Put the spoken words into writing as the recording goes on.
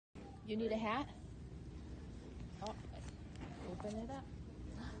You need a hat? Oh, open it up.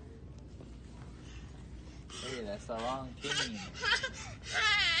 Hey, that's the wrong team.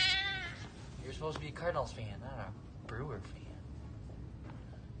 You're supposed to be a Cardinals fan, not a Brewer fan.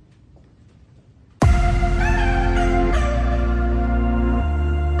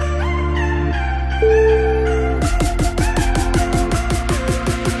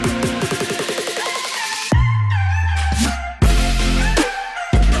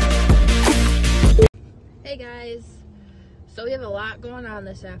 Hey guys, so we have a lot going on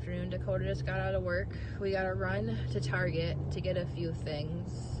this afternoon. Dakota just got out of work. We got to run to Target to get a few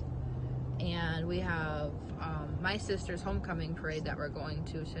things, and we have my sister's homecoming parade that we're going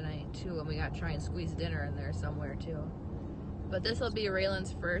to tonight too, and we got to try and squeeze dinner in there somewhere too. But this will be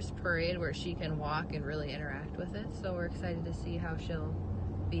Raylan's first parade where she can walk and really interact with it, so we're excited to see how she'll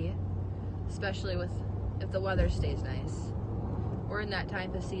be, especially if the weather stays nice. We're in that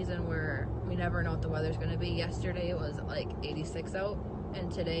time of season where we never know what the weather's going to be. Yesterday it was like 86 out,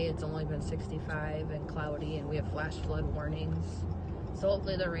 and today it's only been 65 and cloudy, and we have flash flood warnings. So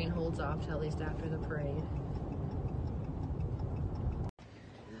hopefully the rain holds off till at least after the parade.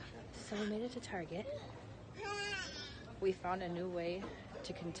 So we made it to Target. We found a new way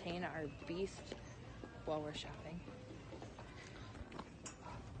to contain our beast while we're shopping.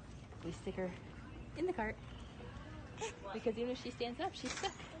 We stick her in the cart, because even if she stands up, she's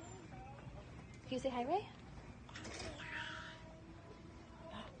stuck. Can you say hi, Ray?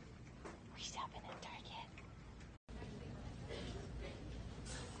 We're shopping at Target.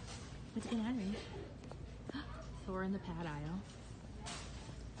 What's going on, Ray? So we're in the pad aisle.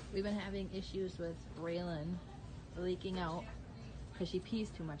 We've been having issues with Raylan leaking out because she pees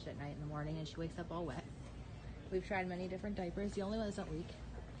too much at night in the morning and she wakes up all wet. We've tried many different diapers. The only one that doesn't leak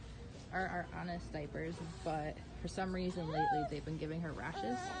are our Honest diapers, but for some reason lately they've been giving her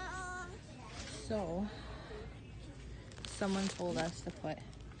rashes. So someone told us to put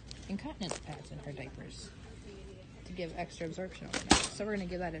incontinence pads in her diapers to give extra absorption overnight. So we're gonna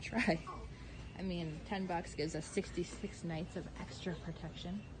give that a try. I mean, $10 gives us 66 nights of extra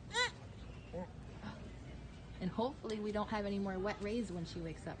protection. And hopefully we don't have any more wet rays when she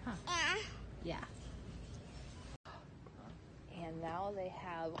wakes up, huh? Yeah. And now they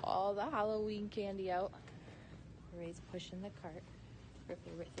have all the Halloween candy out. Ray's pushing the cart. Her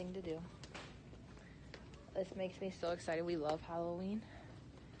favorite thing to do. This makes me so excited. We love Halloween.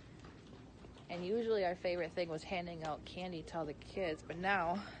 And usually our favorite thing was handing out candy to all the kids, but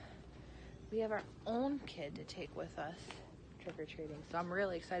now we have our own kid to take with us trick-or-treating. So I'm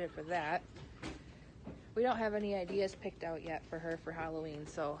really excited for that. We don't have any ideas picked out yet for her for Halloween,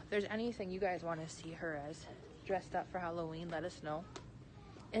 so if there's anything you guys want to see her as dressed up for Halloween, let us know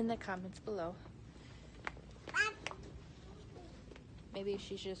in the comments below. Maybe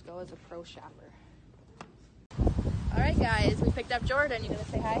she should just go as a pro shopper. Alright guys, we picked up Jordan. You gonna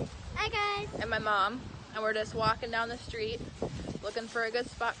say hi? Hi guys. And my mom. And we're just walking down the street looking for a good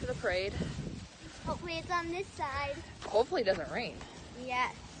spot for the parade. Hopefully it's on this side. Hopefully it doesn't rain.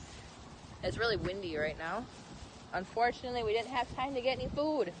 Yes. It's really windy right now. Unfortunately, we didn't have time to get any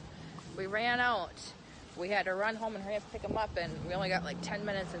food. We ran out. We had to run home and hurry up to pick them up, and we only got like 10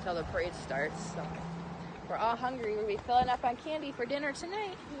 minutes until the parade starts. So we're all hungry. We'll be filling up on candy for dinner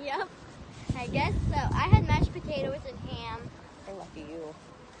tonight. Yep. I guess so. I had mashed potatoes and ham. You're lucky you.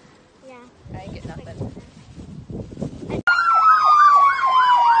 Yeah. I didn't get nothing.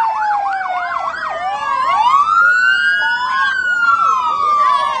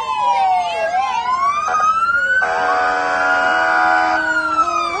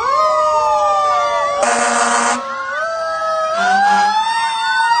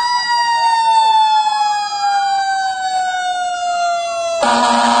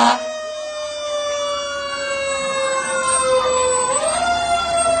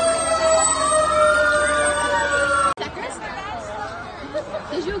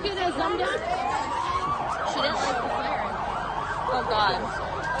 Did you get a thumb down? She didn't like the flare. Oh God.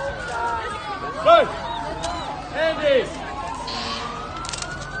 Good. Andy.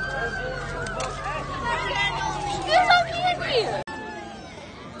 You're so candy.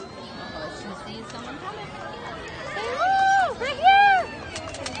 Oh, she sees someone coming. Hey, woo! Right here!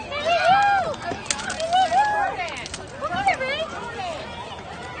 Hey, Jordan! Come on, Ray!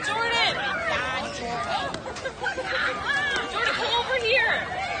 Jordan! Jordan, come over here!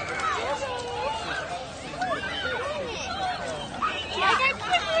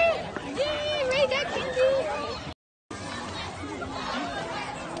 Ray got candy!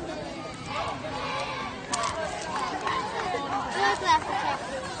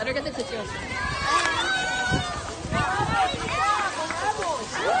 Let her get the situation.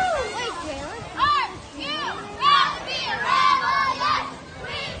 Wait,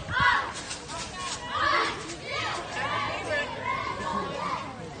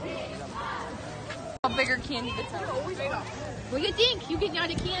 Frank, you getting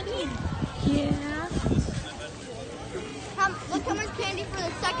out of candy? Yeah. Look how much candy for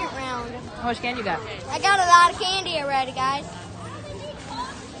the second round. How much candy you got? I got a lot of candy already, guys.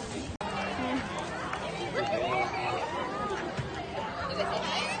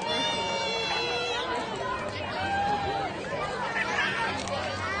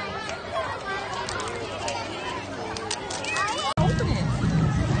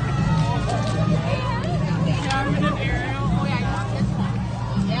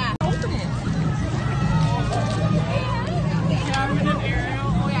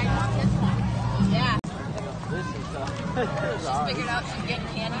 Figured out she's getting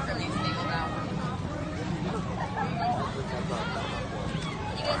candy from these things now.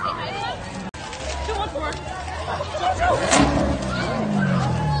 You guys say hi to them? 2 1 4.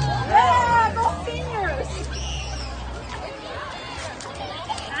 Yeah, go seniors!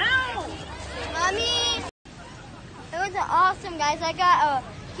 Ow! Mommy! It was awesome, guys. I got a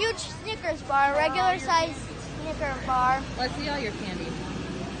huge Snickers bar, a regular size Snickers bar. Let's see all your candy.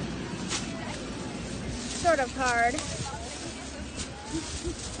 Sort of hard.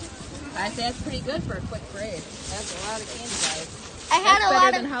 I say that's pretty good for a quick parade. That's a lot of candy, guys. I had That's a lot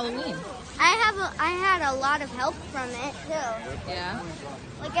better of than Halloween. I had a lot of help from it too. Yeah.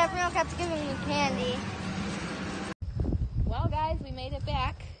 Like everyone kept giving me candy. Well, guys, we made it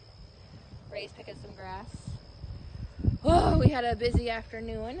back. Ray's picking some grass. Oh, we had a busy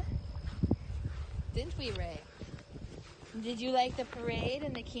afternoon. Didn't we, Ray? Did you like the parade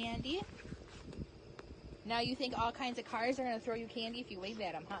and the candy? Now you think all kinds of cars are going to throw you candy if you wave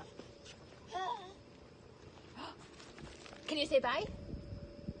at them, huh? Can you say bye?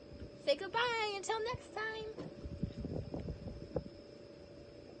 Say goodbye until next time.